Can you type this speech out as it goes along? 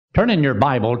Turn in your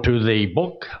Bible to the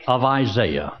book of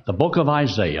Isaiah. The book of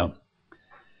Isaiah.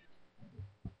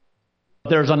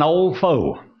 There's an old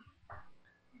foe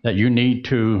that you need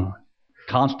to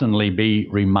constantly be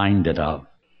reminded of.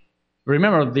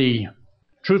 Remember, the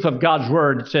truth of God's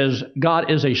word says God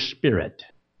is a spirit,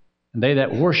 and they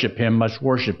that worship him must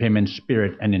worship him in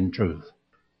spirit and in truth.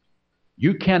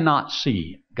 You cannot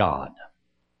see God.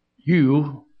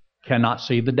 You cannot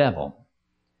see the devil.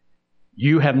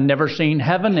 You have never seen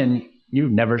heaven, and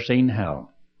you've never seen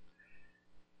hell.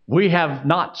 We have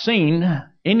not seen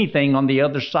anything on the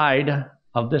other side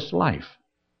of this life.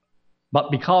 But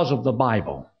because of the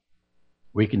Bible,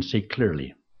 we can see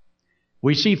clearly.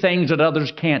 We see things that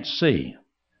others can't see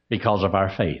because of our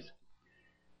faith.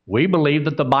 We believe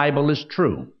that the Bible is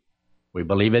true. We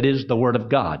believe it is the Word of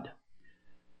God.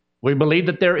 We believe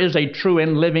that there is a true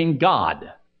and living God.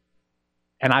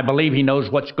 And I believe He knows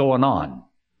what's going on.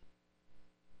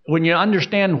 When you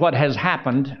understand what has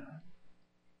happened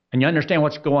and you understand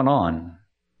what's going on,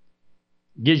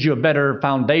 it gives you a better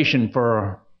foundation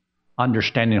for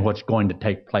understanding what's going to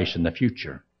take place in the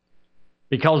future.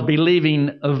 Because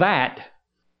believing that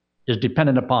is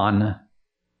dependent upon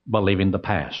believing the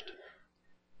past.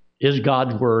 Is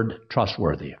God's word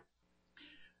trustworthy?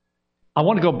 I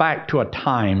want to go back to a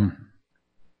time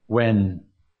when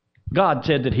God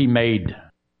said that He made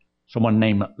someone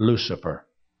named Lucifer.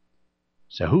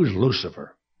 So who's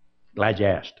Lucifer? Glad you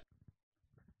asked.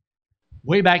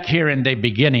 Way back here in the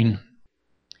beginning,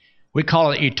 we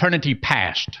call it eternity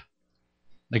past.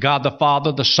 The God the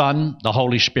Father, the Son, the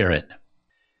Holy Spirit.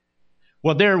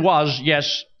 Well, there was,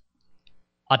 yes,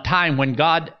 a time when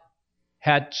God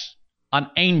had an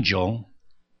angel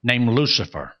named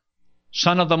Lucifer,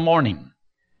 son of the morning,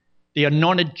 the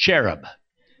anointed cherub.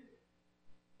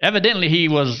 Evidently, he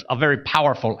was a very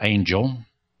powerful angel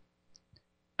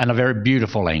and a very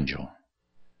beautiful angel.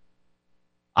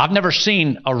 I've never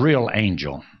seen a real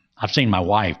angel. I've seen my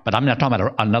wife, but I'm not talking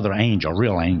about another angel, a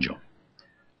real angel.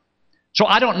 So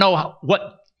I don't know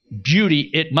what beauty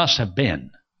it must have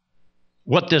been,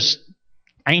 what this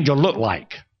angel looked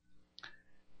like.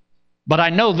 But I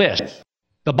know this.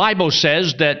 The Bible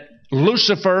says that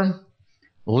Lucifer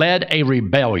led a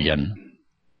rebellion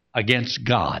against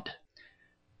God.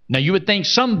 Now you would think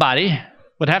somebody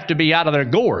would have to be out of their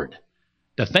gourd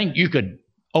to think you could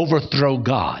overthrow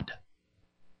God.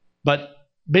 But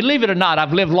believe it or not,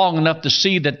 I've lived long enough to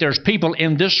see that there's people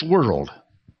in this world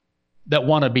that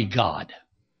want to be God.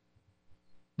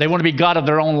 They want to be God of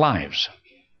their own lives.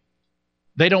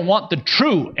 They don't want the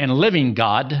true and living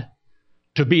God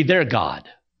to be their God.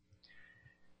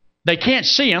 They can't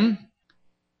see Him,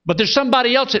 but there's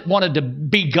somebody else that wanted to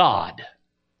be God.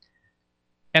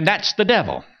 And that's the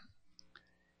devil.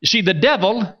 You see, the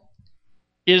devil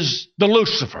is the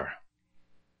Lucifer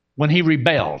when he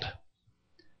rebelled.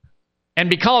 And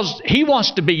because he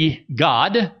wants to be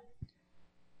God,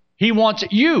 he wants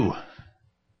you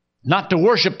not to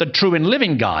worship the true and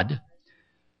living God,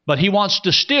 but he wants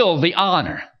to steal the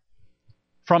honor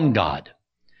from God.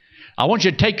 I want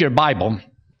you to take your Bible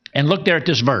and look there at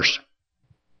this verse.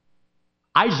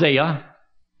 Isaiah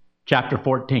chapter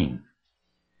 14.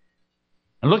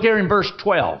 And look here in verse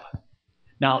 12.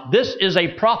 Now, this is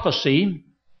a prophecy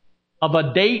of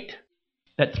a date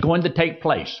that's going to take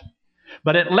place.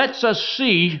 But it lets us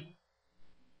see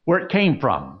where it came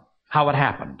from, how it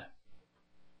happened.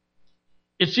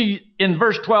 You see, in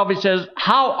verse 12 it says,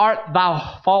 "How art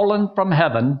thou fallen from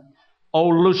heaven, O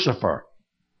Lucifer,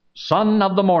 son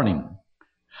of the morning?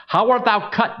 How art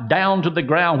thou cut down to the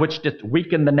ground, which didst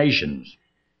weaken the nations?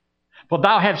 For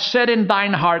thou hast said in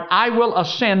thine heart, I will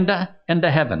ascend into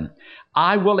heaven.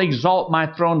 I will exalt my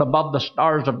throne above the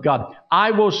stars of God.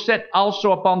 I will sit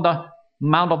also upon the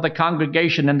mount of the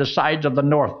congregation in the sides of the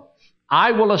north.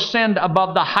 I will ascend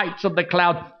above the heights of the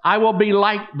cloud. I will be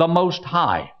like the Most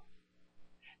High."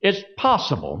 It's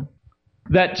possible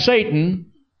that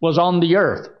Satan was on the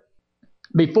earth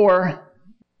before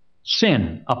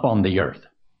sin upon the earth.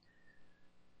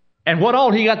 And what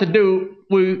all he got to do,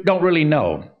 we don't really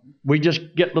know. We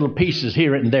just get little pieces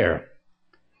here and there.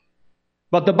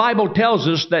 But the Bible tells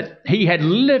us that he had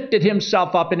lifted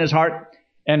himself up in his heart,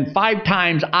 and 5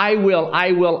 times, I will,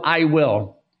 I will, I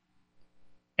will.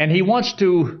 And he wants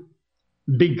to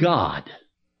be God.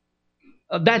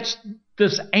 That's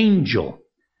this angel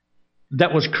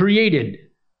that was created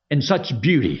in such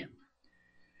beauty.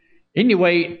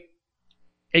 Anyway,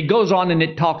 it goes on and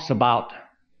it talks about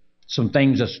some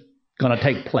things that's going to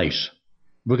take place.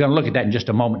 We're going to look at that in just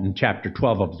a moment in chapter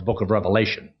 12 of the book of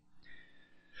Revelation.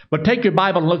 But take your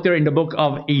Bible and look there in the book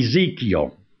of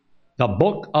Ezekiel. The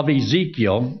book of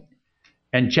Ezekiel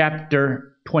and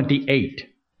chapter 28.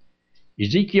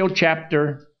 Ezekiel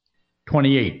chapter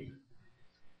 28.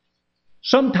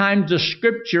 Sometimes the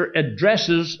scripture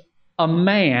addresses a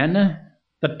man,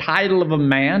 the title of a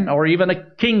man, or even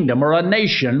a kingdom or a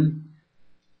nation,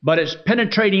 but it's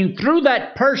penetrating through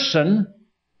that person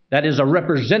that is a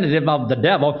representative of the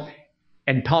devil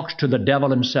and talks to the devil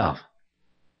himself.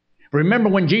 Remember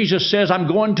when Jesus says, I'm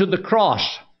going to the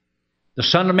cross, the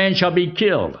Son of Man shall be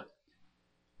killed.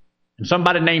 And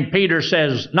somebody named Peter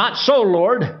says, not so,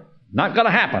 Lord, not going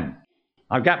to happen.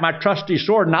 I've got my trusty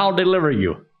sword and I'll deliver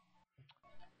you.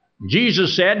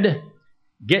 Jesus said,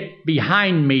 get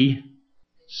behind me,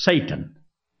 Satan.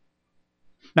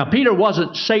 Now, Peter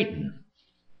wasn't Satan,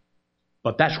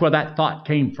 but that's where that thought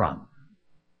came from.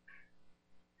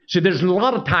 See, there's a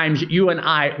lot of times that you and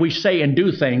I, we say and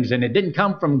do things, and it didn't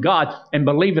come from God, and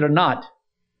believe it or not,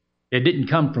 it didn't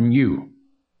come from you.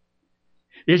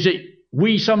 Is it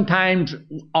we sometimes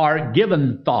are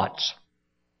given thoughts,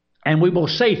 and we will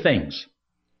say things,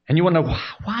 and you want to know,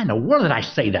 why in the world did I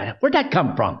say that? Where'd that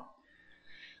come from?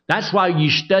 That's why you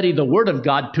study the Word of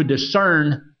God to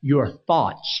discern your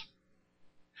thoughts.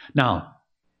 Now,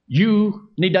 you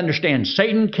need to understand,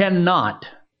 Satan cannot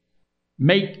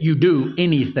make you do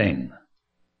anything.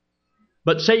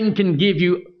 But Satan can give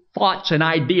you thoughts and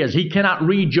ideas. He cannot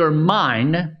read your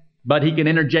mind, but he can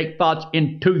interject thoughts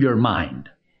into your mind.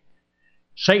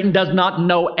 Satan does not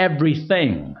know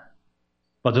everything,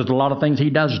 but there's a lot of things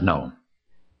he does know.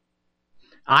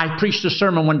 I preached a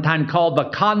sermon one time called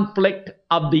The Conflict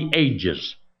of the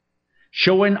Ages,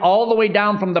 showing all the way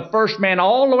down from the first man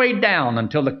all the way down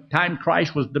until the time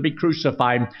Christ was to be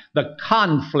crucified, the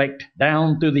conflict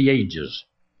down through the ages.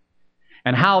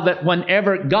 And how that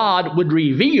whenever God would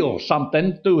reveal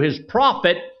something through his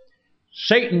prophet,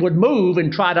 Satan would move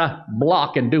and try to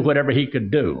block and do whatever he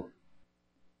could do.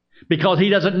 Because he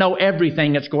doesn't know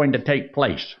everything that's going to take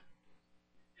place.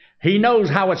 He knows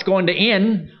how it's going to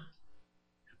end,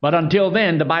 but until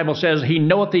then, the Bible says, he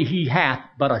knoweth that he hath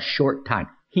but a short time.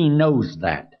 He knows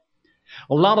that.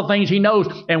 A lot of things he knows.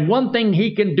 And one thing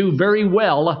he can do very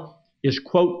well is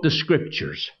quote the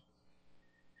scriptures.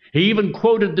 He even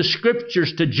quoted the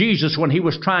scriptures to Jesus when he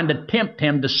was trying to tempt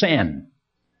him to sin.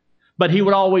 But he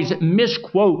would always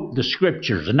misquote the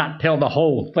scriptures and not tell the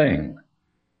whole thing.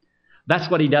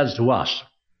 That's what he does to us.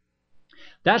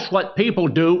 That's what people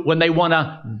do when they want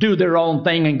to do their own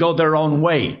thing and go their own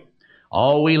way.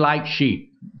 Oh, we like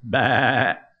sheep.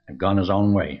 Bah, have gone his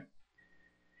own way.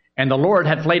 And the Lord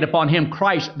hath laid upon him,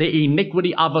 Christ, the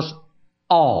iniquity of us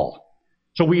all.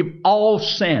 So we've all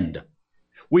sinned.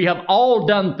 We have all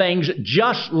done things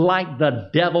just like the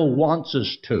devil wants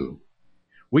us to.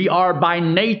 We are by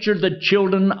nature the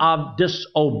children of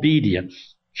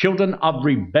disobedience, children of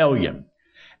rebellion.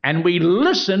 And we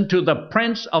listen to the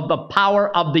prince of the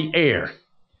power of the air.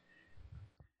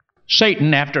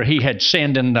 Satan, after he had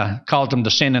sinned and caused him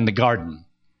to sin in the garden.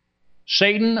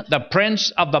 Satan, the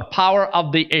prince of the power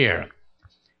of the air.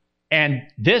 And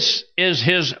this is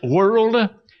his world,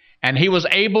 and he was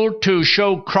able to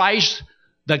show Christ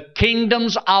the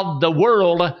kingdoms of the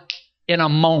world in a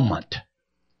moment.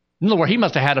 In other words, he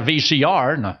must have had a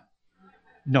VCR, and a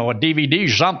DVD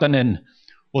or something, and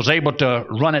was able to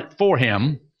run it for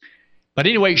him. But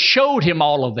anyway, showed him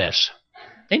all of this.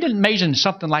 Ain't it amazing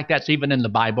something like that's even in the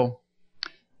Bible?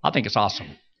 I think it's awesome.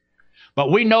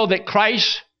 But we know that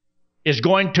Christ is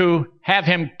going to have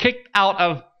him kicked out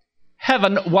of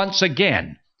heaven once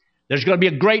again. There's going to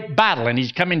be a great battle, and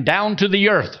he's coming down to the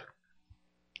earth.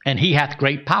 And he hath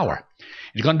great power.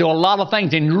 He's going to do a lot of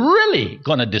things and really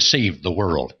going to deceive the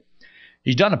world.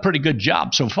 He's done a pretty good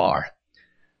job so far.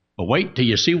 But wait till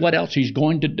you see what else he's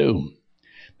going to do.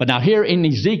 But now here in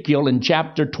Ezekiel in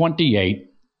chapter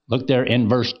 28, look there in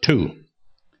verse 2.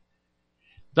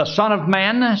 The Son of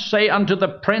Man, say unto the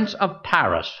prince of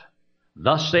Tyrus,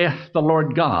 thus saith the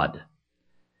Lord God.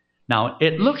 Now,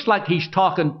 it looks like he's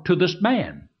talking to this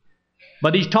man,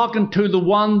 but he's talking to the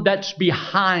one that's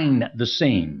behind the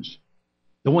scenes,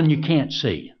 the one you can't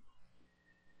see.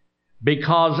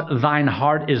 Because thine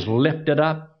heart is lifted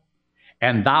up,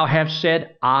 and thou hast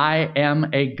said, I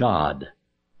am a God.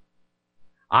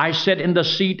 I sit in the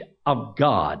seat of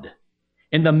God,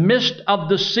 in the midst of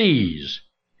the seas,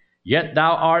 yet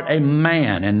thou art a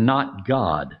man and not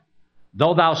God.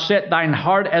 Though thou set thine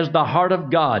heart as the heart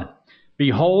of God,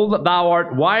 behold, thou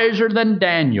art wiser than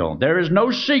Daniel. There is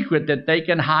no secret that they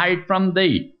can hide from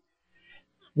thee.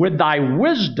 With thy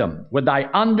wisdom, with thy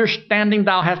understanding,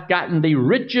 thou hast gotten thee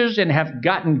riches and have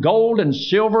gotten gold and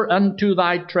silver unto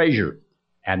thy treasure.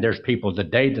 And there's people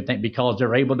today that think because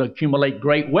they're able to accumulate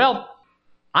great wealth,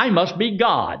 I must be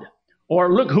God.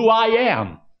 Or look who I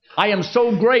am. I am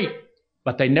so great.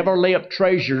 But they never lay up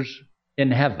treasures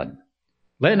in heaven.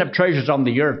 Laying up treasures on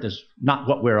the earth is not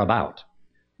what we're about.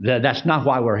 That's not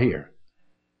why we're here.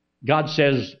 God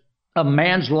says, a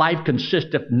man's life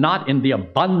consisteth not in the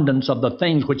abundance of the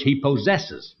things which he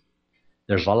possesses.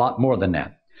 There's a lot more than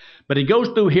that. But he goes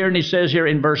through here and he says here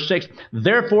in verse 6,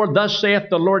 therefore thus saith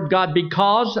the Lord God,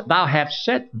 because thou hast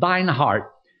set thine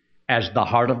heart as the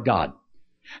heart of God.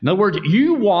 In other words,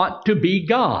 you want to be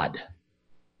God.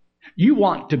 You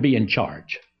want to be in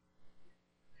charge.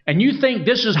 And you think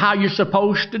this is how you're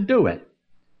supposed to do it.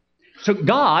 So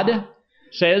God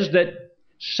says that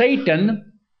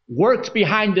Satan works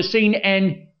behind the scene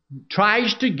and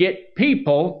tries to get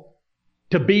people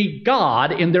to be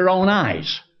God in their own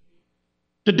eyes.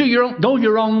 To go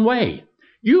your own way.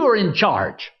 You are in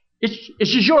charge. It's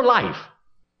just your life.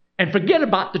 And forget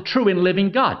about the true and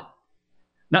living God.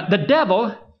 Now, the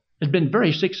devil has been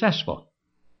very successful.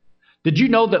 Did you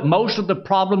know that most of the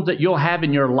problems that you'll have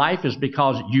in your life is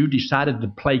because you decided to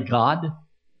play God?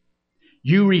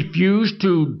 You refuse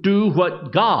to do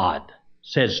what God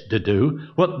says to do,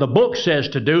 what the book says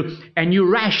to do, and you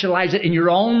rationalize it in your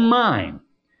own mind.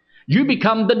 You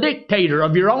become the dictator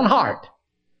of your own heart.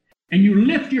 And you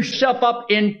lift yourself up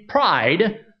in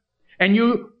pride, and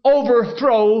you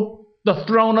overthrow the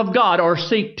throne of God, or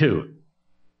seek to.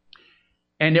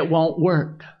 And it won't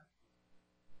work.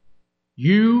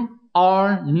 You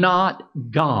are not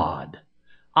God.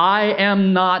 I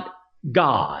am not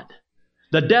God.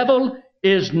 The devil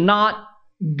is not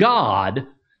God.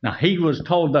 Now, he was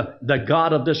told the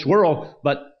God of this world,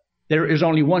 but there is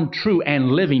only one true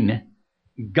and living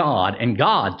God. And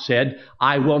God said,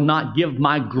 I will not give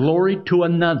my glory to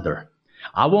another.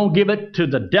 I won't give it to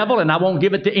the devil, and I won't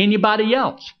give it to anybody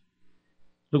else.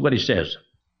 Look what he says.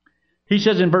 He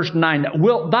says in verse 9,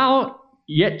 wilt thou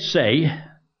yet say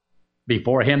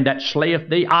before him that slayeth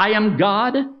thee, I am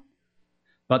God?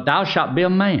 But thou shalt be a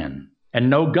man, and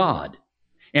no God,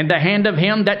 in the hand of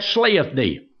him that slayeth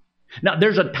thee. Now,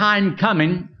 there's a time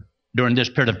coming during this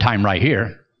period of time right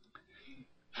here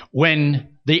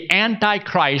when the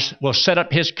Antichrist will set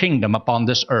up his kingdom upon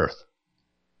this earth.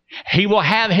 He will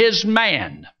have his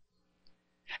man,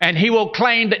 and he will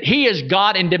claim that he is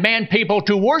God and demand people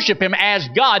to worship him as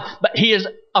God, but he is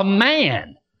a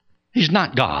man. He's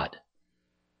not God.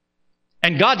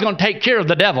 And God's going to take care of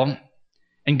the devil,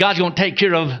 and God's going to take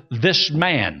care of this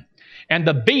man. And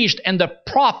the beast and the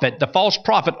prophet, the false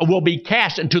prophet, will be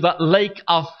cast into the lake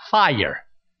of fire.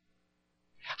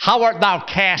 How art thou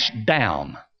cast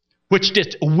down, which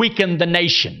didst weaken the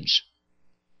nations?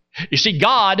 You see,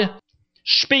 God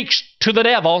speaks to the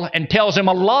devil and tells him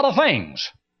a lot of things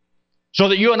so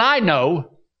that you and I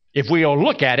know, if we'll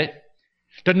look at it,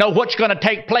 to know what's going to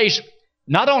take place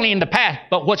not only in the past,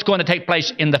 but what's going to take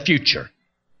place in the future.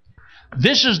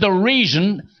 This is the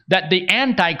reason that the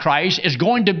Antichrist is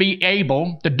going to be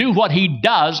able to do what he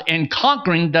does in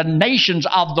conquering the nations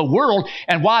of the world,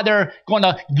 and why they're going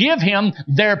to give him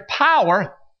their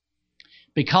power,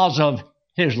 because of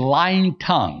his lying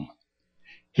tongue,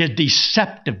 his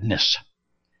deceptiveness.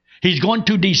 He's going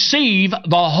to deceive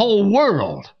the whole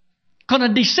world. Going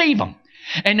to deceive them.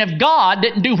 And if God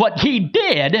didn't do what he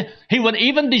did, he would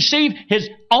even deceive his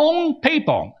own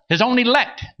people, his own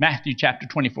elect, Matthew chapter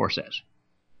 24 says.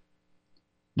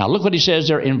 Now look what he says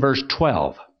there in verse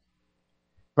 12.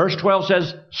 Verse 12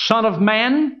 says, Son of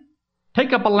man,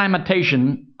 take up a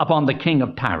lamentation upon the king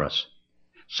of Tyrus.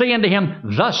 Say unto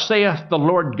him, Thus saith the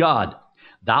Lord God,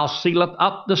 Thou sealest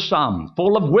up the sum,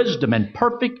 full of wisdom and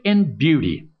perfect in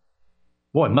beauty.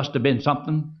 Boy, it must have been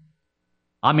something.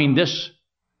 I mean, this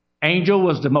angel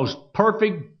was the most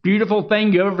perfect, beautiful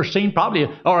thing you've ever seen, probably,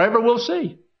 or ever will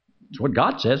see. That's what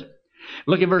God says.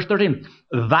 Look at verse 13.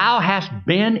 Thou hast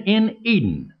been in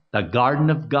Eden, the garden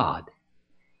of God.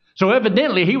 So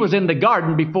evidently he was in the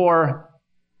garden before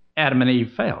Adam and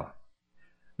Eve fell,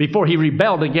 before he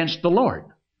rebelled against the Lord.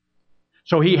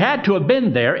 So he had to have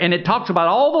been there, and it talks about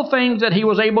all the things that he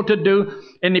was able to do,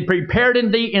 and he prepared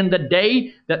in thee in the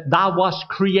day that thou wast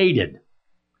created.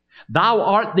 Thou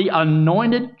art the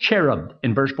anointed cherub,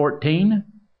 in verse 14.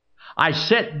 I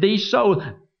set thee so.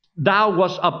 Thou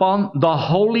wast upon the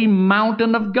holy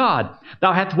mountain of God.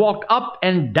 Thou hast walked up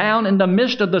and down in the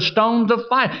midst of the stones of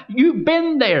fire. You've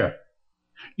been there.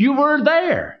 You were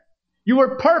there. You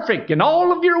were perfect in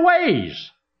all of your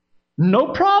ways.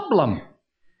 No problem.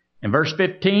 In verse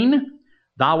 15,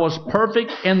 thou wast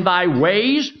perfect in thy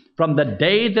ways from the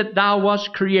day that thou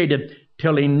wast created,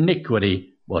 till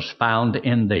iniquity was found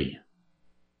in thee.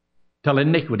 Till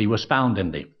iniquity was found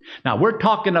in thee. Now we're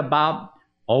talking about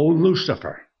old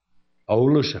Lucifer.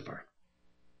 Old Lucifer.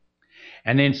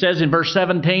 And then it says in verse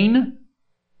 17,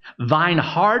 Thine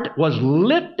heart was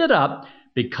lifted up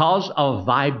because of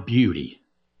thy beauty.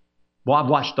 Well, I've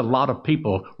watched a lot of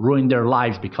people ruin their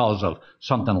lives because of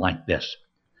something like this.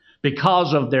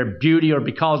 Because of their beauty, or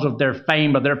because of their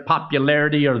fame, or their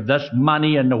popularity, or this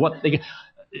money, and what they...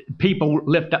 People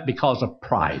lift up because of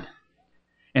pride.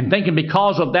 And thinking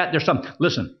because of that, there's something.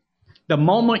 Listen, the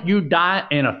moment you die,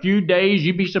 in a few days,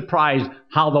 you'd be surprised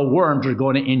how the worms are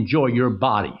going to enjoy your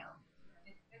body.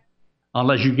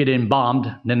 Unless you get embalmed,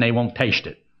 then they won't taste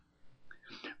it.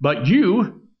 But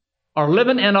you are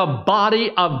living in a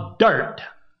body of dirt.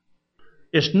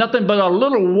 It's nothing but a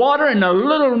little water and a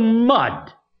little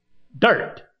mud.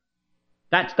 Dirt.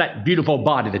 That's that beautiful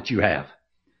body that you have.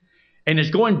 And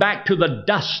it's going back to the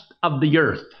dust of the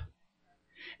earth.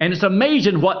 And it's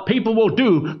amazing what people will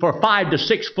do for 5 to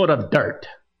 6 foot of dirt.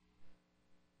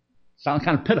 Sounds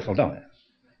kind of pitiful, don't it?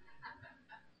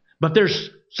 But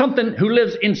there's something who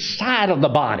lives inside of the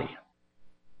body.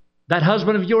 That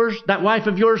husband of yours, that wife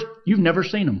of yours, you've never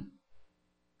seen them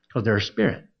because they're a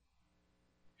spirit.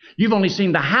 You've only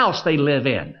seen the house they live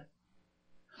in.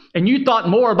 And you thought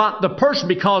more about the person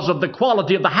because of the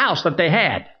quality of the house that they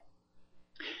had.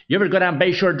 You ever go down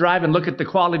Bayshore Drive and look at the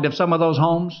quality of some of those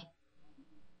homes?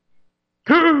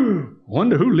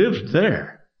 Wonder who lives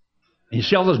there. And you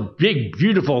see all those big,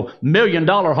 beautiful, $1 million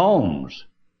homes.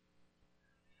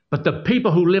 But the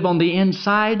people who live on the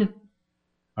inside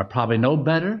are probably no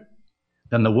better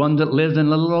than the one that lives in a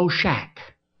little old shack.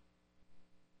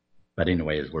 But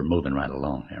anyways, we're moving right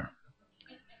along here.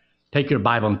 Take your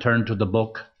Bible and turn to the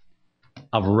book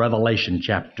of Revelation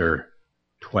chapter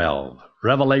 12.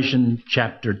 Revelation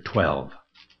chapter 12.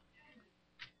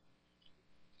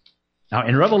 Now,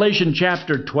 in Revelation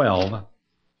chapter 12,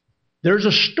 there's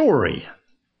a story.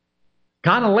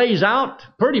 Kind of lays out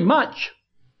pretty much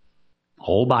the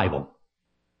whole Bible,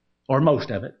 or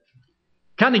most of it.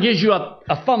 Kind of gives you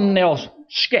a thumbnail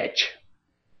sketch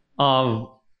of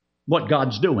what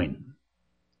God's doing.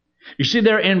 You see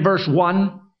there in verse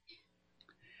 1,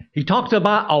 he talks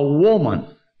about a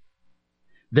woman.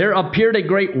 There appeared a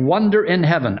great wonder in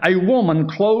heaven, a woman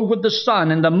clothed with the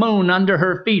sun and the moon under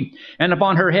her feet, and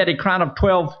upon her head a crown of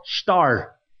 12 stars.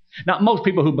 Now, most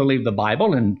people who believe the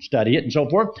Bible and study it and so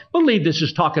forth believe this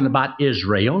is talking about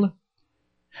Israel.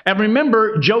 And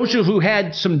remember Joseph, who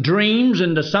had some dreams,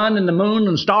 and the sun and the moon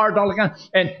and stars, all that kind of,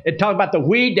 and it talked about the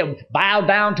wheat that bowed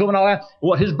down to him and all that.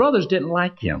 Well, his brothers didn't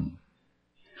like him.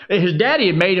 His daddy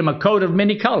had made him a coat of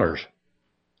many colors,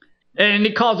 and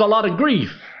it caused a lot of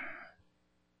grief.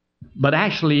 But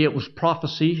actually, it was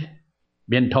prophecy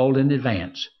being told in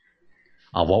advance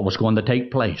of what was going to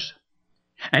take place.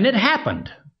 And it happened.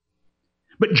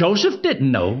 But Joseph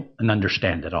didn't know and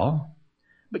understand it all.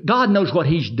 But God knows what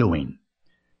he's doing.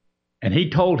 And he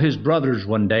told his brothers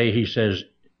one day, he says,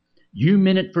 you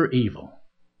meant it for evil,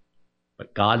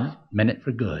 but God meant it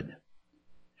for good.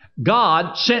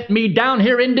 God sent me down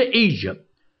here into Egypt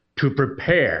to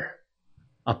prepare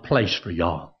a place for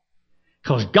y'all.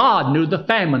 Because God knew the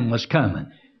famine was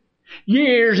coming.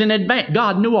 Years in advance,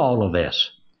 God knew all of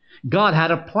this. God had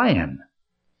a plan.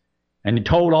 And he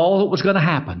told all that was going to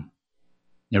happen.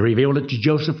 He revealed it to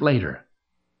Joseph later.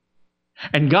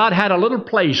 And God had a little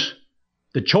place,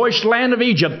 the choice land of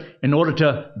Egypt, in order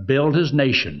to build his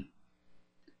nation.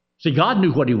 See, God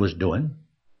knew what he was doing.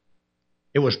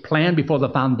 It was planned before the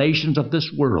foundations of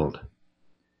this world.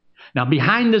 Now,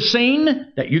 behind the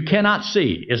scene that you cannot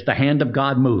see is the hand of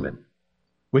God moving.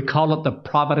 We call it the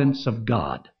providence of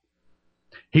God.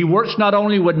 He works not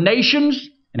only with nations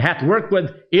and hath worked with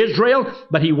Israel,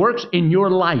 but he works in your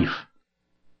life.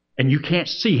 And you can't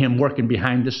see him working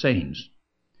behind the scenes.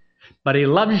 But he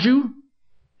loves you.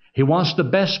 He wants the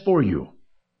best for you.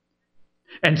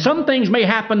 And some things may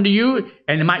happen to you,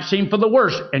 and it might seem for the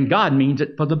worst, and God means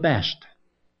it for the best.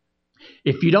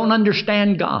 If you don't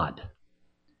understand God,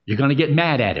 you're going to get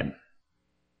mad at him.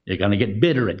 You're going to get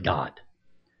bitter at God.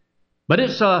 But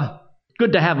it's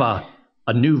good to have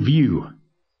a new view,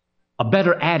 a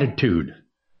better attitude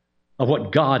of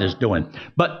what God is doing.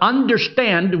 But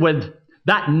understand, with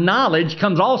that knowledge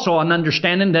comes also an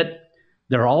understanding that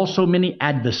there are also many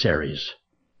adversaries.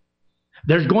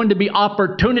 There's going to be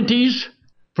opportunities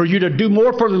for you to do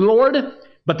more for the Lord,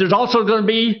 but there's also going to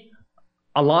be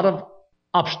a lot of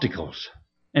obstacles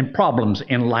and problems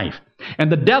in life.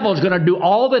 And the devil's going to do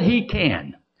all that he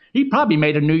can. He probably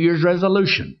made a New Year's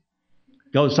resolution.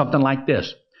 Goes something like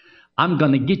this. I'm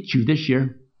going to get you this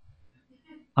year.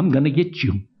 I'm going to get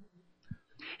you.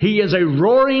 He is a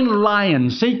roaring lion,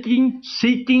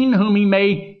 seeking whom he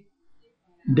may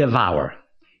devour.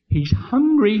 He's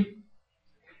hungry.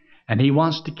 And he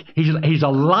wants to, he's a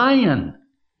lion.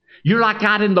 You're like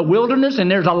out in the wilderness and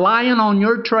there's a lion on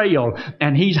your trail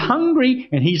and he's hungry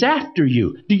and he's after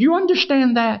you. Do you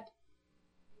understand that?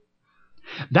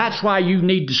 That's why you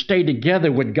need to stay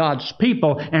together with God's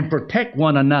people and protect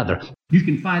one another. You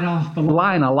can fight off the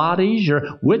lion a lot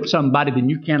easier with somebody than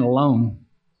you can alone.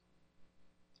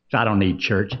 So I don't need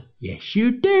church. Yes,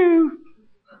 you do.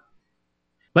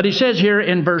 But he says here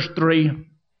in verse 3,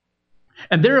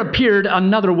 and there appeared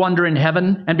another wonder in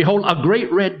heaven, and behold, a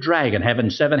great red dragon, having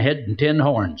 7 heads and 10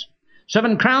 horns,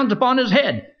 7 crowns upon his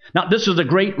head. Now, this is a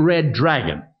great red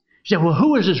dragon. You say, well,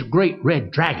 who is this great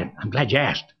red dragon? I'm glad you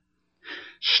asked.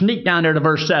 Sneak down there to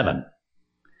verse 7.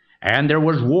 And there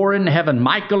was war in heaven.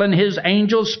 Michael and his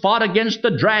angels fought against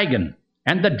the dragon,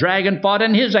 and the dragon fought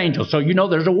and his angels. So you know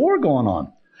there's a war going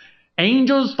on.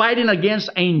 Angels fighting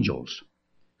against angels.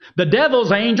 The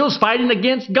devil's angels fighting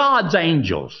against God's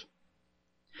angels.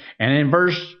 And in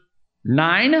verse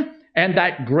 9, and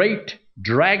that great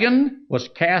dragon was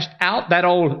cast out, that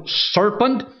old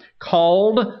serpent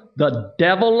called the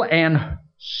devil and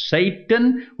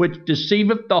Satan, which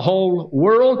deceiveth the whole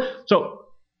world. So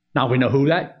now we know who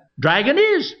that dragon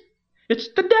is. It's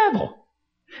the devil.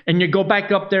 And you go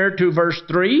back up there to verse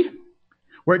 3,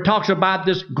 where it talks about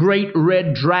this great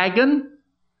red dragon.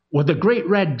 Well, the great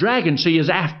red dragon, see, is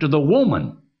after the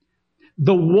woman.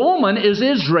 The woman is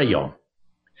Israel.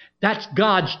 That's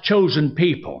God's chosen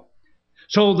people.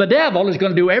 So the devil is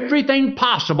going to do everything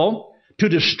possible to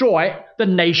destroy the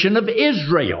nation of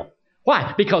Israel.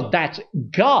 Why? Because that's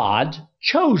God's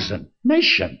chosen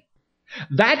nation.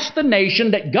 That's the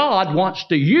nation that God wants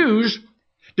to use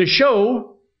to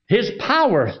show His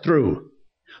power through.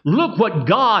 Look what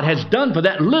God has done for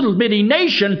that little bitty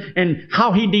nation and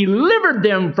how He delivered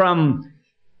them from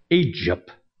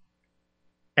Egypt.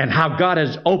 And how God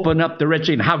has opened up the Red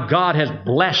Sea and how God has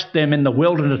blessed them in the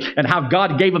wilderness and how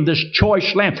God gave them this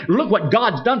choice land. Look what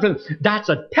God's done for them. That's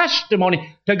a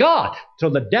testimony to God. So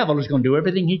the devil is going to do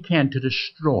everything he can to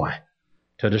destroy.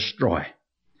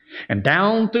 And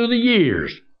down through the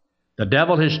years, the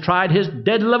devil has tried his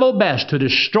dead level best to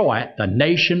destroy the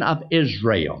nation of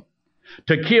Israel,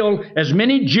 to kill as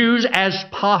many Jews as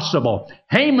possible.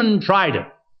 Haman tried it,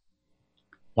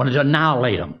 wanted to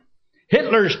annihilate them.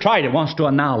 Hitler's tried it, wants to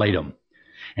annihilate them.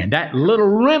 And that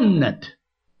little remnant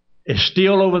is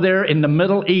still over there in the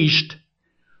Middle East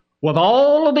with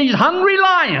all of these hungry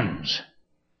lions.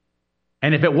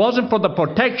 And if it wasn't for the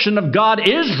protection of God,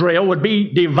 Israel would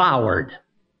be devoured.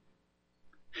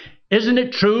 Isn't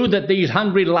it true that these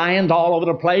hungry lions all over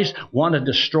the place want to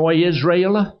destroy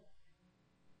Israel?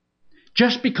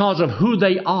 Just because of who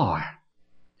they are.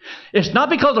 It's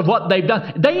not because of what they've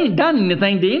done. They ain't done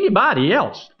anything to anybody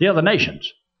else, the other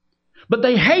nations. But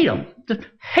they hate them. Just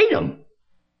hate them.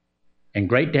 And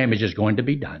great damage is going to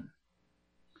be done.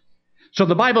 So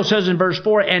the Bible says in verse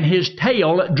 4, and his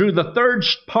tail drew the third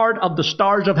part of the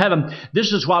stars of heaven.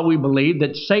 This is why we believe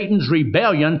that Satan's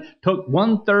rebellion took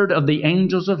 1/3 of the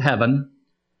angels of heaven.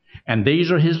 And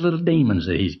these are his little demons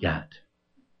that he's got.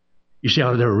 You say,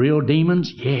 are there real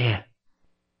demons? Yeah.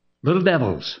 Little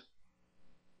devils.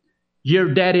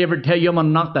 Your daddy ever tell you, I'm going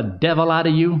to knock the devil out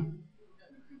of you?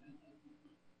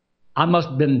 I must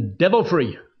have been devil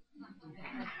free.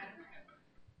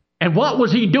 And what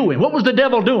was he doing? What was the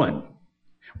devil doing?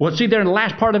 Well, see there in the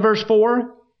last part of verse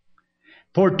 4?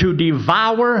 For to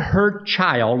devour her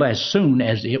child as soon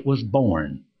as it was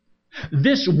born.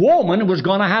 This woman was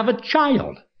going to have a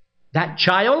child. That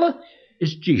child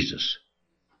is Jesus.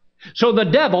 So the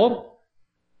devil,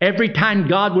 every time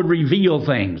God would reveal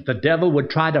things, the devil would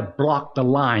try to block the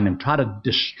line and try to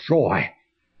destroy.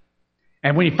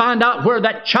 And when he found out where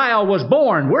that child was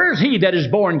born, where is he that is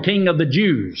born King of the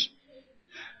Jews?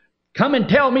 Come and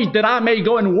tell me that I may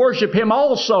go and worship him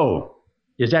also.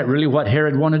 Is that really what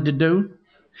Herod wanted to do?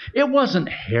 It wasn't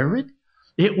Herod.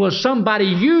 It was somebody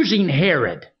using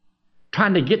Herod,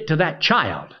 trying to get to that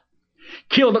child.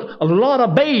 Killed a lot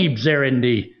of babes there in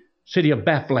the city of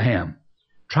Bethlehem,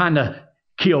 trying to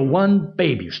kill one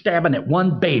baby, stabbing at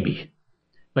one baby.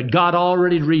 But God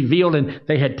already revealed, and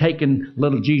they had taken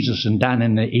little Jesus and down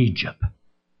into Egypt.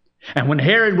 And when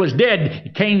Herod was dead, he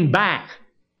came back.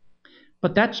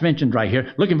 But that's mentioned right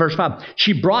here. Look in verse 5.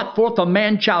 She brought forth a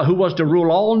man-child who was to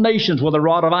rule all nations with a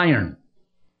rod of iron.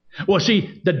 Well,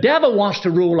 see, the devil wants to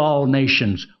rule all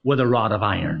nations with a rod of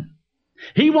iron.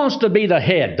 He wants to be the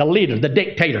head, the leader, the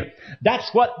dictator.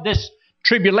 That's what this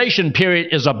tribulation period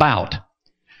is about.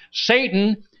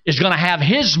 Satan is going to have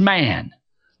his man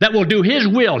that will do his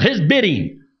will, his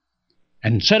bidding,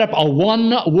 and set up a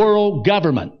one-world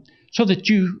government so that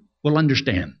you will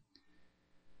understand.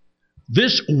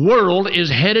 This world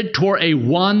is headed toward a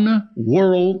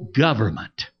one-world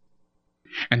government.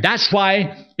 And that's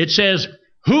why it says,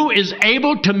 who is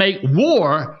able to make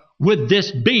war with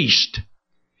this beast?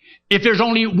 If there's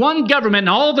only one government and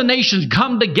all the nations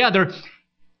come together,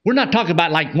 we're not talking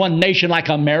about like one nation like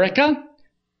America.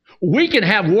 We can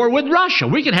have war with Russia.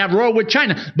 We can have war with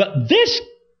China. But this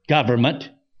government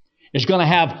is going to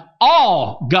have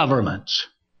all governments.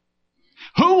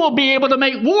 Who will be able to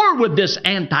make war with this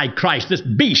Antichrist, this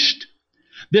beast,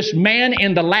 this man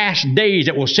in the last days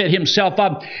that will set himself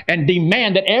up and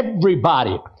demand that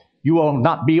everybody, you will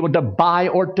not be able to buy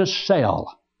or to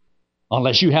sell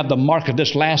unless you have the mark of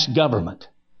this last government.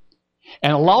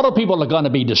 And a lot of people are going to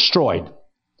be destroyed.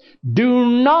 Do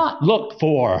not look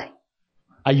for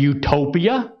a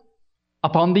utopia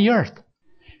upon the earth.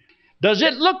 Does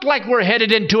it look like we're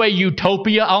headed into a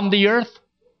utopia on the earth?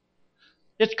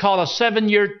 It's called a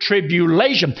 7-year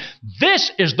tribulation.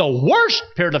 This is the worst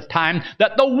period of time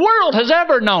that the world has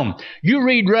ever known. You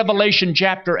read Revelation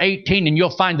chapter 18 and you'll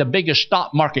find the biggest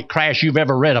stock market crash you've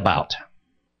ever read about.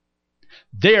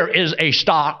 There is a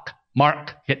stock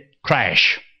market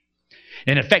crash.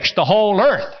 It affects the whole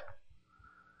earth.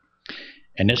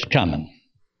 And it's coming.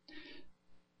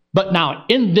 But now,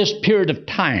 in this period of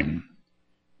time,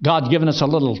 God's given us a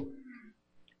little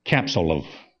capsule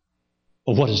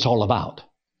of what it's all about.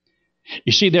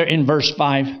 You see there in verse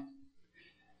 5,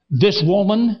 this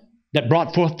woman that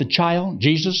brought forth the child,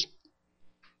 Jesus,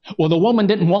 well, the woman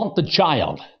didn't want the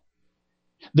child.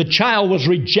 The child was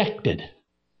rejected,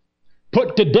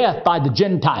 put to death by the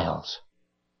Gentiles,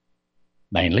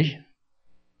 mainly.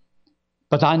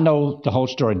 But I know the whole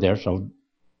story there, so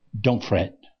don't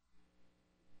fret.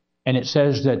 And it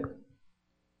says that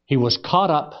he was caught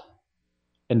up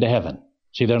into heaven.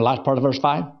 See there in the last part of verse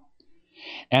 5?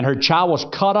 And her child was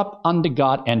caught up unto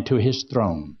God and to his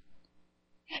throne.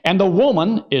 And the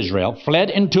woman, Israel, fled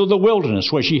into the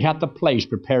wilderness where she had the place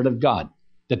prepared of God,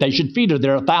 that they should feed her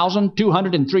there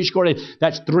 1,260 days.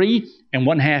 That's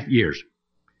 3.5 years.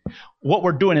 What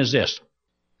we're doing is this.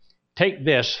 Take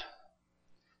this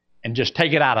and just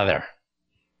take it out of there.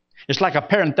 It's like a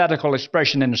parenthetical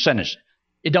expression in a sentence.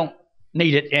 You don't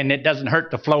need it, and it doesn't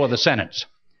hurt the flow of the sentence.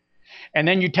 And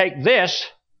then you take this,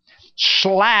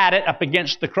 slide it up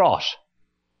against the cross.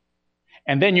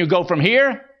 And then you go from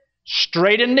here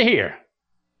straight into here.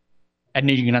 And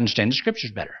then you can understand the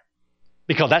scriptures better.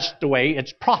 Because that's the way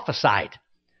it's prophesied.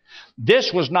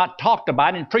 This was not talked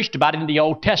about and preached about in the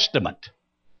Old Testament.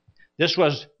 This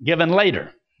was given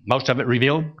later. Most of it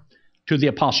revealed to the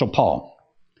Apostle Paul.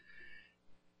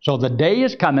 So the day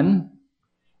is coming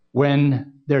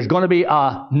when there's going to be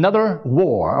another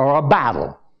war or a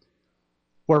battle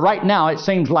where right now it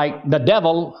seems like the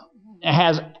devil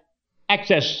has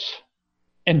access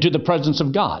into the presence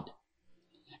of God.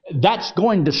 That's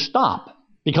going to stop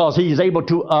because he's able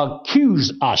to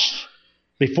accuse us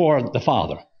before the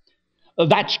Father.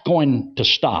 That's going to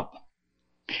stop.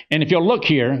 And if you'll look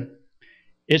here,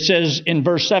 it says in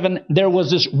verse 7, there was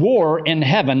this war in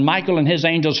heaven. Michael and his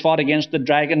angels fought against the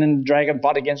dragon, and the dragon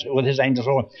fought against with his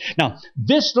angels. Now,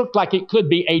 this looked like it could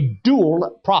be a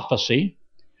dual prophecy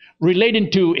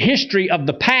relating to history of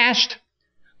the past,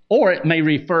 or it may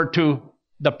refer to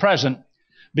the present,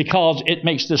 because it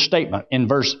makes this statement in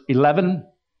verse 11.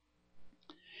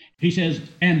 He says,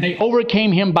 and they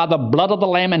overcame him by the blood of the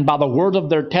Lamb and by the word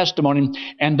of their testimony,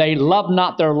 and they loved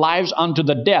not their lives unto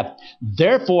the death.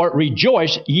 Therefore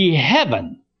rejoice, ye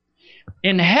heaven.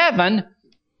 In heaven,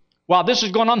 while this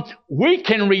is going on, we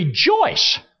can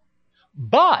rejoice.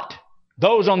 But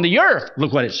those on the earth,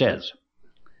 look what it says.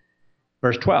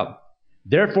 Verse 12.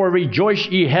 Therefore rejoice,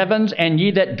 ye heavens, and ye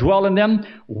that dwell in them.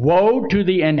 Woe to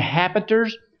the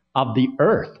inhabitants of the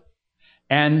earth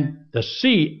and the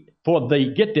sea. For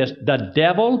get this, the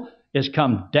devil is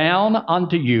come down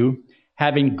unto you,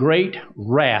 having great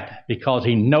wrath, because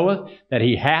he knoweth that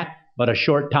he hath but a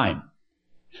short time.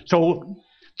 So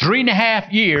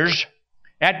 3.5 years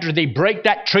after they break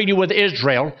that treaty with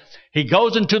Israel, he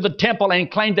goes into the temple and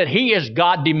claims that he is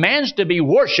God, demands to be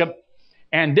worshipped,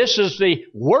 and this is the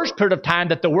worst period of time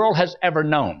that the world has ever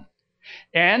known.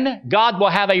 And God will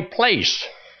have a place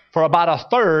for about a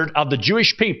third of the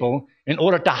Jewish people in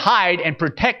order to hide and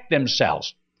protect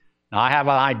themselves. Now, I have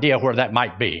an idea where that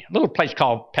might be. A little place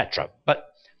called Petra. But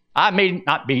I may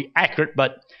not be accurate,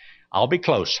 but I'll be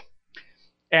close.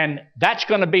 And that's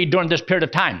going to be during this period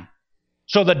of time.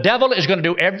 So the devil is going to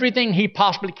do everything he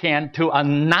possibly can to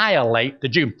annihilate the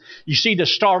Jew. You see, to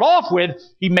start off with,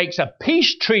 he makes a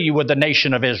peace treaty with the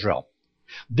nation of Israel.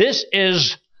 This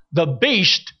is the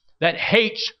beast that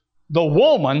hates the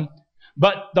woman,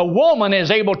 but the woman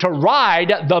is able to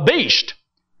ride the beast.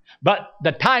 But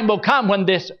the time will come when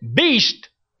this beast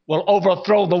will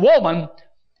overthrow the woman,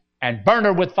 and burn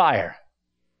her with fire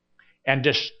and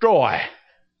destroy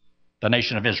the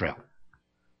nation of Israel.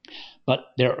 But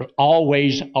there is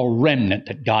always a remnant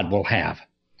that God will have.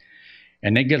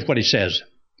 And then guess what he says?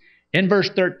 In verse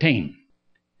 13,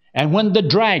 and when the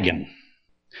dragon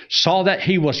saw that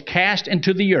he was cast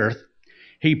into the earth,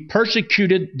 he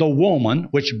persecuted the woman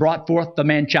which brought forth the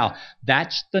man-child.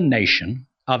 That's the nation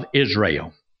of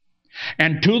Israel.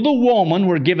 And to the woman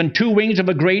were given 2 wings of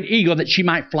a great eagle, that she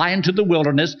might fly into the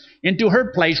wilderness, into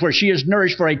her place where she is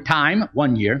nourished for a time,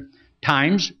 1 year,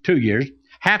 times 2 years,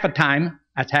 half a time,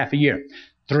 that's half a year,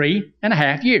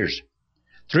 3.5 years.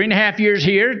 3.5 years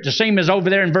here, the same as over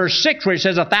there in verse 6 where it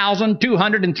says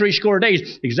 1,260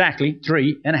 days. Exactly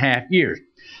 3.5 years.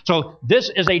 So this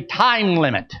is a time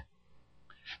limit,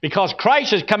 because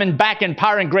Christ is coming back in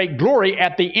power and great glory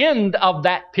at the end of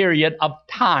that period of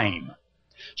time.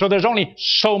 So there's only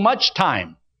so much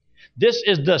time. This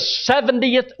is the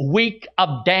 70th week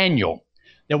of Daniel.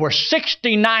 There were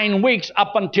 69 weeks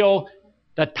up until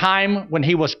the time when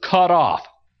he was cut off.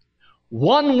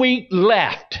 1 week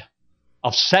left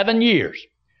of 7 years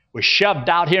was shoved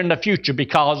out here in the future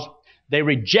because they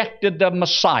rejected the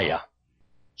Messiah.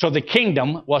 So the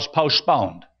kingdom was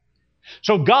postponed.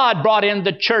 So God brought in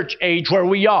the church age where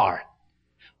we are.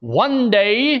 One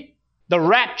day the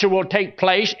rapture will take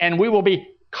place and we will be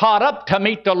caught up to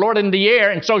meet the Lord in the air,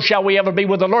 and so shall we ever be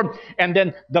with the Lord. And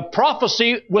then the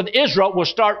prophecy with Israel will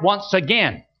start once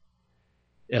again.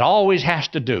 It always has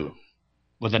to do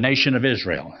with the nation of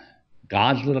Israel,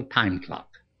 God's little time clock.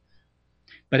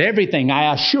 But everything,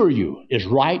 I assure you, is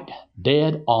right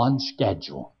dead on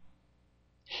schedule.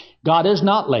 God is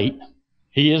not late.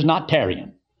 He is not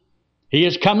tarrying. He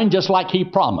is coming just like he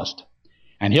promised.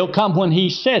 And he'll come when he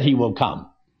said he will come.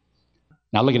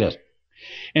 Now look at this.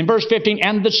 In verse 15,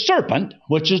 and the serpent,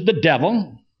 which is the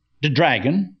devil, the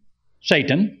dragon,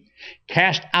 Satan,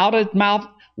 cast out of his mouth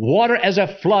water as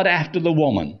a flood after the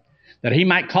woman, that he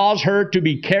might cause her to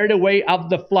be carried away of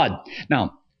the flood.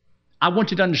 Now, I want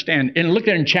you to understand, and look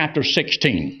there in chapter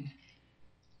 16.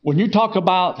 When you talk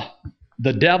about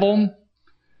the devil,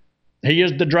 he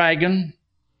is the dragon.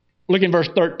 Look in verse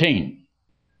 13.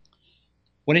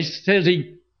 When he says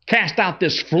he cast out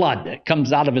this flood that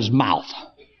comes out of his mouth.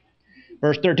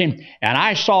 Verse 13, and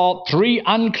I saw 3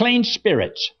 unclean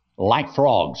spirits like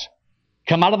frogs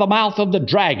come out of the mouth of the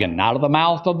dragon, out of the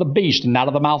mouth of the beast, and out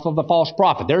of the mouth of the false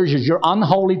prophet. There's your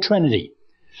unholy trinity.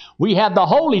 We have the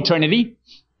Holy Trinity.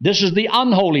 This is the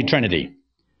unholy Trinity.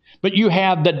 But you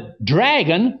have the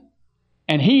dragon,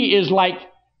 and he is like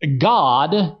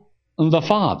God the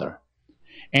Father.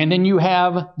 And then you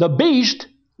have the beast,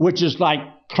 which is like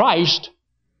Christ,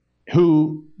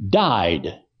 who died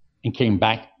and came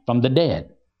back from the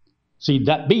dead. See,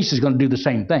 that beast is going to do the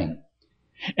same thing.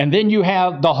 And then you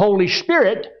have the Holy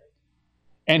Spirit,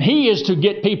 and he is to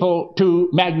get people to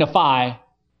magnify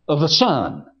the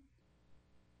Son.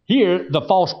 Here, the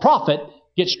false prophet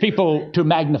gets people to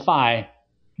magnify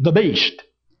the beast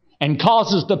and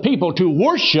causes the people to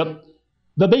worship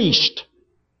the beast.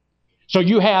 So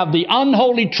you have the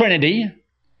unholy Trinity.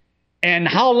 And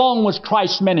how long was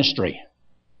Christ's ministry?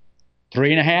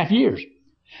 3.5 years.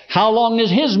 How long is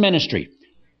his ministry?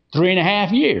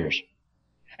 3.5 years.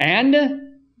 And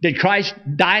did Christ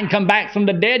die and come back from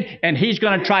the dead? And he's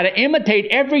going to try to imitate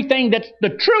everything that's the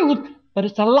truth, but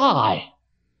it's a lie.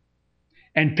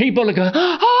 And people are going,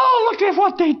 oh, look at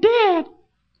what they did.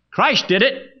 Christ did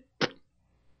it.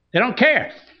 They don't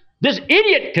care. This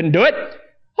idiot can do it.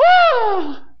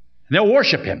 Oh, they'll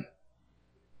worship him.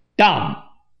 Dumb.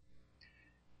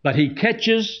 But he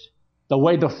catches the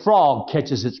way the frog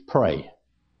catches its prey.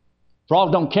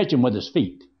 Frog don't catch him with his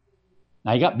feet.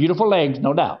 Now, he got beautiful legs,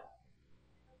 no doubt.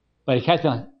 But he catches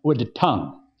them with the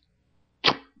tongue.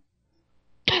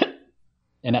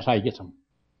 And that's how he gets them.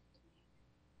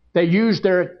 They use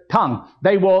their tongue.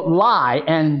 They will lie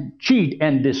and cheat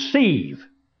and deceive.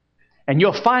 And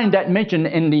you'll find that mentioned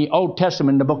in the Old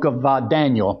Testament, in the book of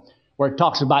Daniel, where it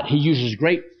talks about he uses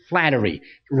great flattery,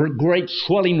 great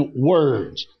swelling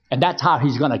words. And that's how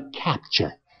he's going to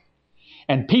capture.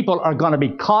 And people are going to be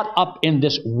caught up in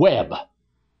this web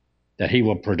that he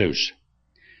will produce.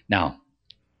 Now,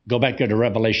 go back to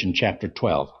Revelation chapter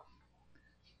 12.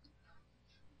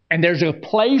 And there's a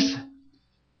place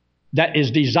that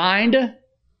is designed,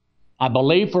 I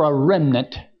believe, for a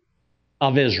remnant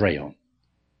of Israel.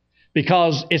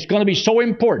 Because it's going to be so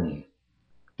important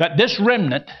that this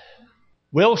remnant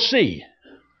will see.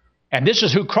 And this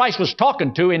is who Christ was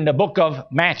talking to in the book of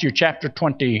Matthew chapter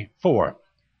 24.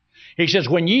 He says,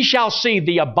 when ye shall see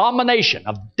the abomination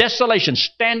of desolation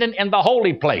standing in the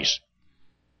holy place,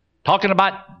 talking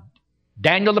about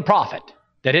Daniel the prophet,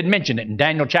 They didn't mention it in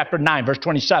Daniel chapter 9, verse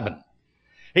 27.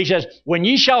 He says, when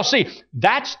ye shall see,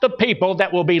 that's the people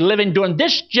that will be living during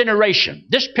this generation,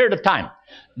 this period of time.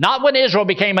 Not when Israel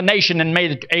became a nation in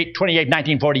May 28,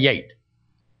 1948.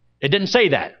 It didn't say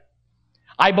that.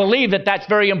 I believe that that's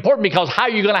very important, because how are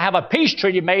you going to have a peace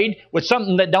treaty made with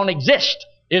something that don't exist?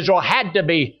 Israel had to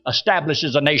be established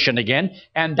as a nation again,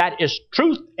 and that is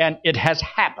truth, and it has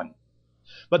happened.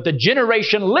 But the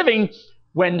generation living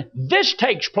when this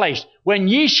takes place, when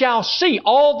ye shall see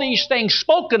all these things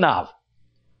spoken of,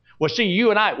 well, see, you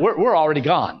and I, we're already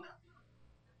gone.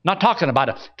 Not talking about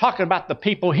it, talking about the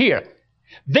people here.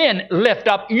 Then lift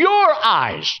up your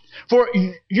eyes, for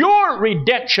your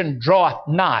redemption draweth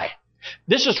nigh.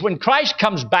 This is when Christ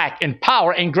comes back in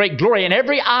power and great glory, and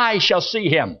every eye shall see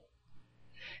him.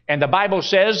 And the Bible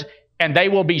says, and they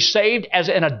will be saved as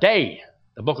in a day.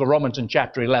 The book of Romans in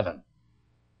chapter 11.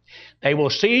 They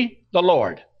will see the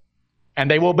Lord, and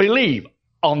they will believe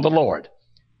on the Lord,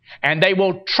 and they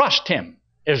will trust him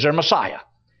as their Messiah.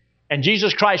 And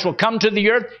Jesus Christ will come to the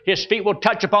earth. His feet will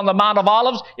touch upon the Mount of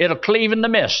Olives. It'll cleave in the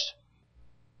mist.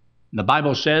 The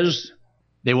Bible says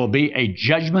there will be a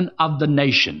judgment of the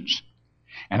nations.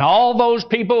 And all those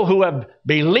people who have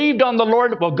believed on the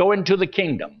Lord will go into the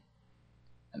kingdom.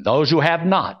 And those who have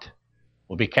not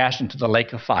will be cast into the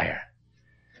lake of fire.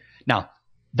 Now,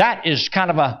 that is kind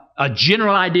of a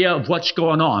general idea of what's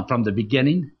going on from the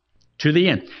beginning to the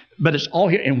end. But it's all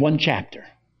here in one chapter.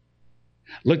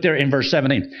 Look there in verse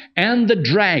 17. And the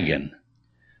dragon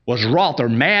was wroth or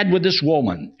mad with this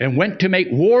woman, and went to make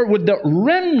war with the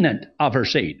remnant of her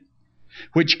seed,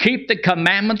 which keep the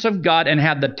commandments of God and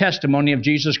have the testimony of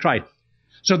Jesus Christ.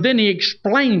 So then he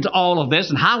explains all of this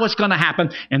and how it's going to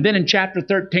happen. And then in chapter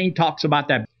 13 talks about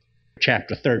that.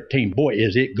 Chapter 13, boy,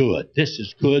 is it good. This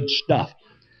is good stuff.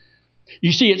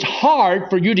 You see, it's hard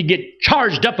for you to get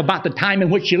charged up about the time in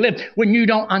which you live when you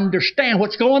don't understand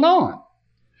what's going on.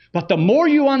 But the more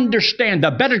you understand,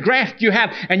 the better grasp you have,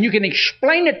 and you can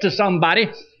explain it to somebody,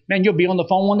 man, you'll be on the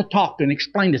phone wanting to talk to and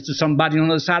explain this to somebody on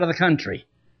the other side of the country.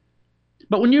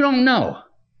 But when you don't know,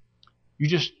 you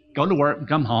just go to work and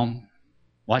come home,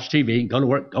 watch TV, go to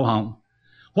work, go home.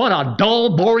 What a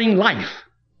dull, boring life.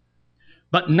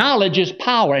 But knowledge is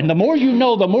power, and the more you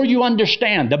know, the more you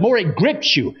understand, the more it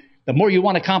grips you, the more you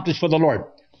want to accomplish for the Lord.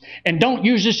 And don't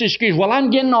use this excuse, well, I'm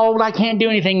getting old, I can't do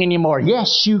anything anymore.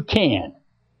 Yes, you can.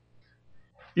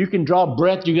 You can draw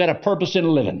breath. You got a purpose in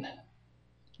living.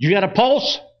 You got a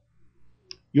pulse.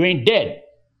 You ain't dead.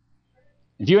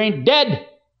 If you ain't dead,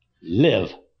 live.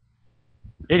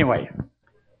 Anyway,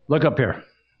 look up here.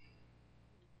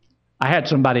 I had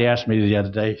somebody ask me the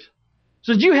other day,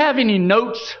 so do you have any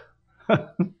notes?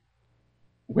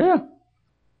 Well,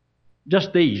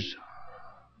 just these.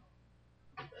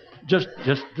 Just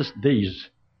these.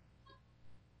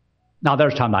 Now,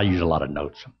 there's times I use a lot of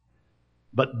notes.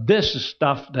 But this is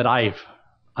stuff that I've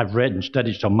read and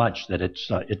studied so much that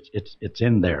it's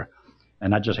in there,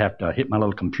 and I just have to hit my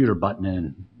little computer button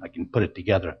and I can put it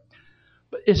together.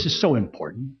 But this is so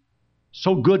important,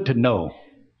 so good to know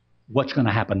what's going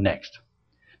to happen next.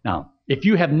 Now, if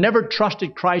you have never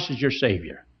trusted Christ as your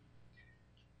Savior,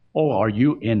 oh, are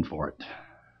you in for it?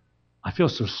 I feel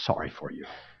so sorry for you.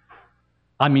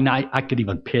 I mean, I could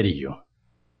even pity you,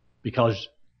 because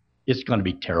it's going to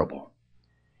be terrible.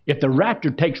 If the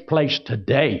rapture takes place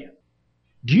today,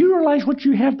 do you realize what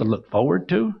you have to look forward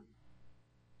to?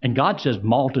 And God says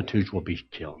multitudes will be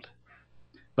killed.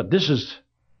 But this is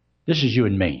you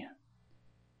and me.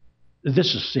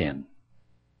 This is sin.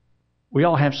 We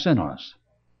all have sin on us.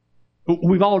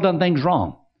 We've all done things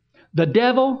wrong. The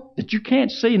devil that you can't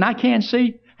see and I can't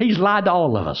see, he's lied to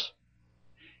all of us.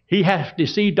 He has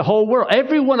deceived the whole world.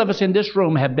 Every one of us in this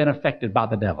room have been affected by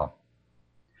the devil.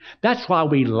 That's why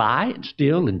we lie and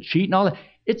steal and cheat and all that.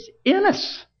 It's in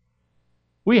us.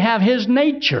 We have his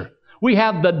nature. We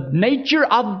have the nature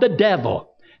of the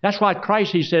devil. That's why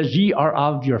Christ, he says, ye are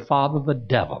of your father the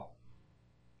devil.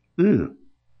 Ew.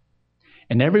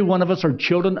 And every one of us are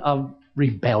children of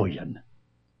rebellion.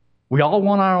 We all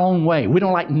want our own way. We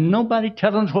don't like nobody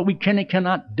telling us what we can and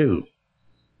cannot do.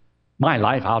 My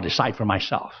life, I'll decide for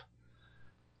myself.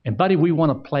 And buddy, we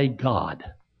want to play God.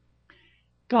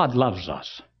 God loves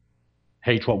us.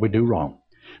 Hates what we do wrong.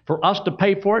 For us to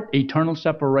pay for it, eternal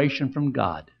separation from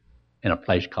God in a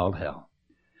place called hell.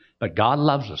 But God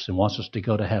loves us and wants us to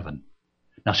go to heaven.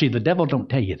 Now see, the devil don't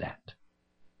tell you that.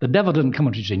 The devil doesn't come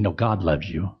up to you and say, no, God loves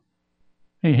you.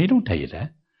 He don't tell you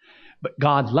that. But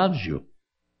God loves you.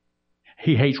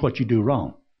 He hates what you do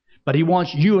wrong. But he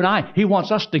wants you and I, he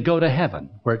wants us to go to heaven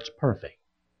where it's perfect.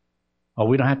 Oh,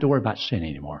 we don't have to worry about sin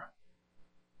anymore.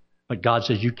 But God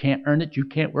says you can't earn it, you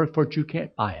can't work for it, you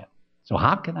can't buy it. It's So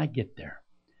how can I get there?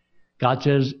 God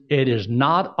says, it is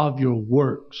not of your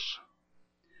works.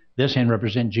 This hand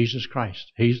represents Jesus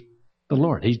Christ. He's the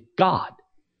Lord. He's God.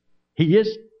 He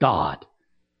is God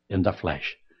in the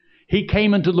flesh. He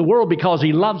came into the world because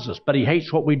He loves us, but He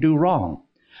hates what we do wrong,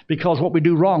 because what we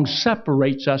do wrong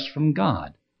separates us from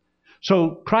God.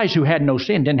 So Christ, who had no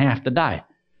sin, didn't have to die.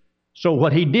 So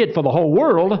what He did for the whole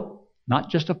world, not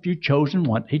just a few chosen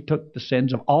ones, He took the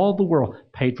sins of all the world,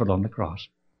 paid for it on the cross,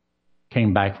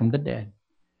 came back from the dead.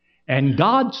 And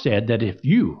God said that if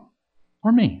you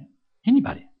or me,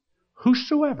 anybody,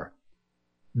 whosoever,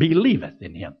 believeth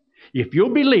in Him, if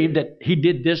you'll believe that He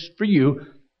did this for you,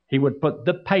 He would put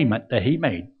the payment that He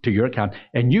made to your account,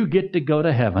 and you get to go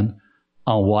to heaven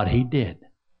on what He did.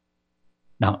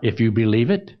 Now, if you believe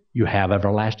it, you have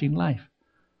everlasting life.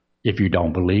 If you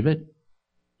don't believe it,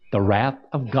 the wrath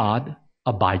of God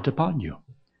abides upon you.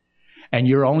 And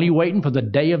you're only waiting for the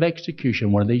day of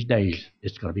execution. One of these days,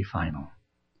 it's going to be final.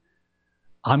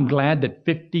 I'm glad that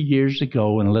 50 years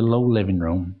ago in a little old living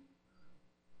room,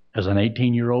 as an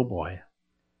 18-year-old boy,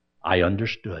 I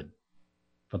understood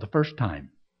for the first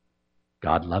time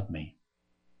God loved me.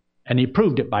 And He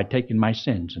proved it by taking my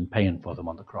sins and paying for them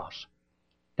on the cross.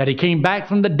 That He came back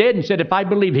from the dead and said, if I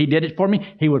believe He did it for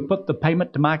me, He would put the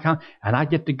payment to my account and I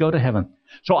get to go to heaven.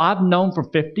 So I've known for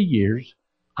 50 years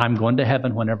I'm going to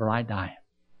heaven whenever I die.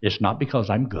 It's not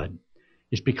because I'm good.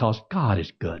 It's because God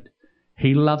is good.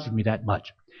 He loves me that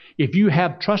much. If you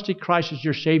have trusted Christ as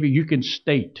your Savior, you can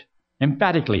state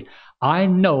emphatically, I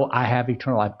know I have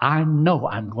eternal life. I know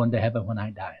I'm going to heaven when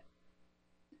I die.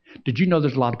 Did you know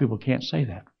there's a lot of people who can't say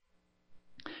that?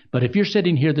 But if you're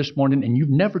sitting here this morning and you've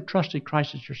never trusted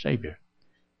Christ as your Savior,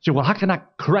 say, well, how can I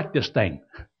correct this thing?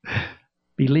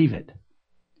 Believe it.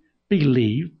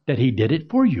 Believe that He did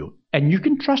it for you. And you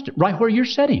can trust it right where you're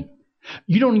sitting.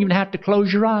 You don't even have to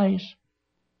close your eyes.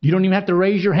 You don't even have to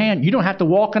raise your hand. You don't have to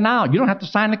walk an aisle. You don't have to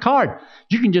sign a card.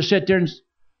 You can just sit there and say,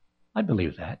 I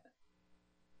believe that.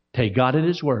 Take God at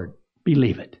His word.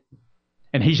 Believe it.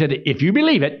 And He said, if you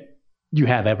believe it, you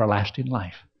have everlasting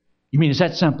life. You mean it's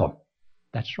that simple?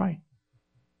 That's right.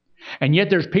 And yet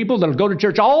there's people that'll go to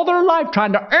church all their life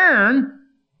trying to earn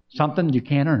something you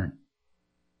can't earn.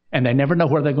 And they never know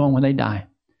where they're going when they die.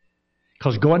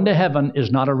 Because going to heaven is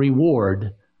not a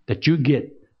reward that you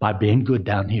get by being good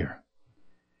down here.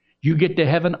 You get to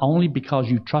heaven only because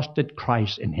you trusted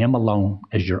Christ and Him alone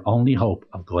as your only hope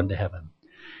of going to heaven.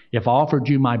 If I offered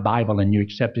you my Bible and you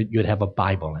accepted, you'd have a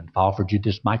Bible. And if I offered you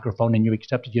this microphone and you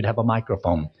accepted, you'd have a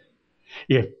microphone.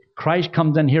 If Christ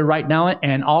comes in here right now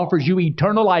and offers you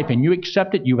eternal life and you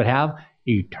accept it, you would have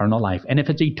eternal life. And if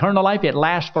it's eternal life, it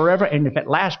lasts forever. And if it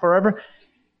lasts forever,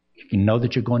 you can know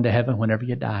that you're going to heaven whenever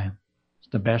you die.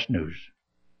 It's the best news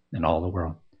in all the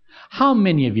world. How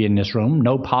many of you in this room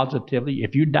know positively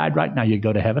if you died right now, you'd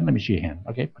go to heaven? Let me see your hand.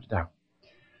 Okay, put it down.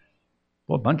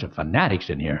 Well, a bunch of fanatics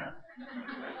in here.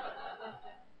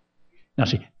 Now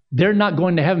see, they're not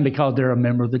going to heaven because they're a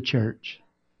member of the church.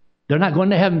 They're not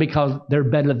going to heaven because they're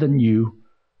better than you.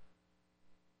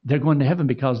 They're going to heaven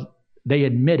because they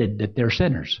admitted that they're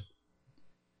sinners.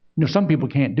 You know, some people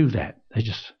can't do that. They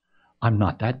just, I'm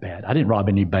not that bad. I didn't rob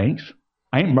any banks.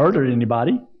 I ain't murdered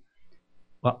anybody.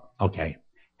 Well, okay.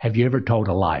 Have you ever told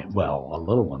a lie? Well, a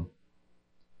little one.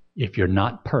 If you're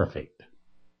not perfect,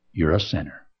 you're a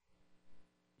sinner.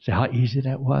 See how easy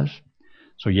that was?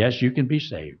 So yes, you can be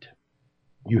saved.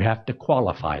 You have to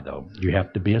qualify, though. You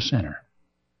have to be a sinner.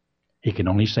 He can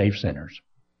only save sinners.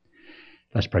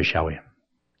 Let's pray, shall we?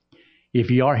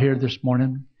 If you are here this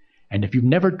morning, and if you've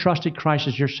never trusted Christ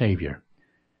as your Savior,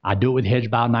 I do it with heads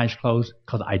bowed and eyes closed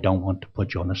because I don't want to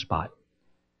put you on the spot.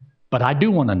 But I do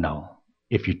want to know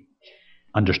if you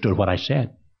understood what I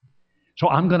said. So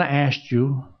I'm going to ask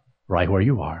you right where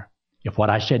you are if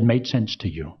what I said made sense to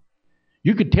you.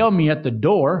 You could tell me at the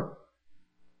door,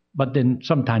 but then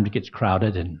sometimes it gets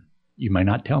crowded and you may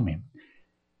not tell me.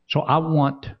 So I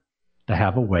want to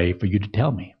have a way for you to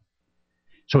tell me.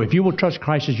 So if you will trust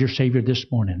Christ as your Savior this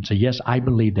morning and say, yes, I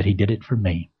believe that He did it for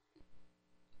me,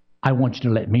 I want you to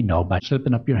let me know by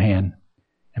slipping up your hand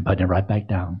and putting it right back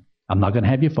down. I'm not going to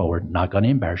have you forward, not going to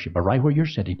embarrass you, but right where you're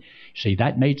sitting, see,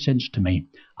 that made sense to me.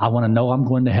 I want to know I'm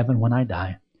going to heaven when I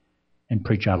die. And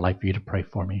preacher, I'd like for you to pray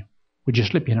for me. Would you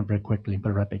slip your hand up very quickly and put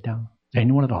it right back down?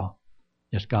 Anyone at all?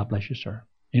 Yes, God bless you, sir.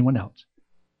 Anyone else?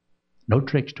 No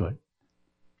tricks to it.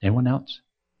 Anyone else?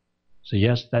 So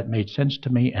yes, that made sense to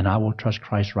me, and I will trust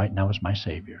Christ right now as my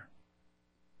Savior.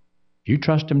 If you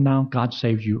trust Him now, God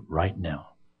saves you right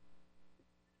now.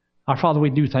 Our Father, we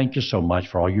do thank you so much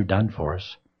for all you've done for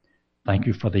us. Thank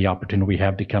you for the opportunity we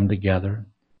have to come together.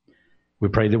 We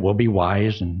pray that we'll be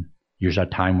wise and use our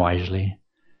time wisely.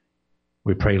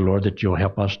 We pray, Lord, that you'll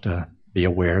help us to be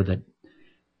aware that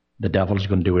the devil is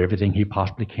going to do everything he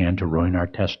possibly can to ruin our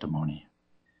testimony.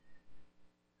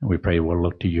 And we pray we'll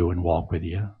look to you and walk with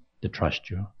you, to trust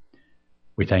you.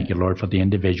 We thank you, Lord, for the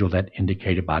individual that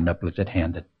indicated by an uplifted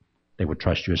hand that they would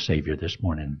trust you as Savior this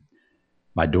morning.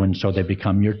 By doing so, they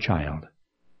become your child.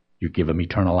 You give them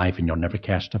eternal life, and you'll never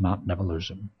cast them out, never lose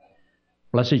them.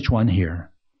 Bless each one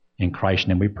here. In Christ's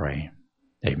name we pray.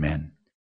 Amen.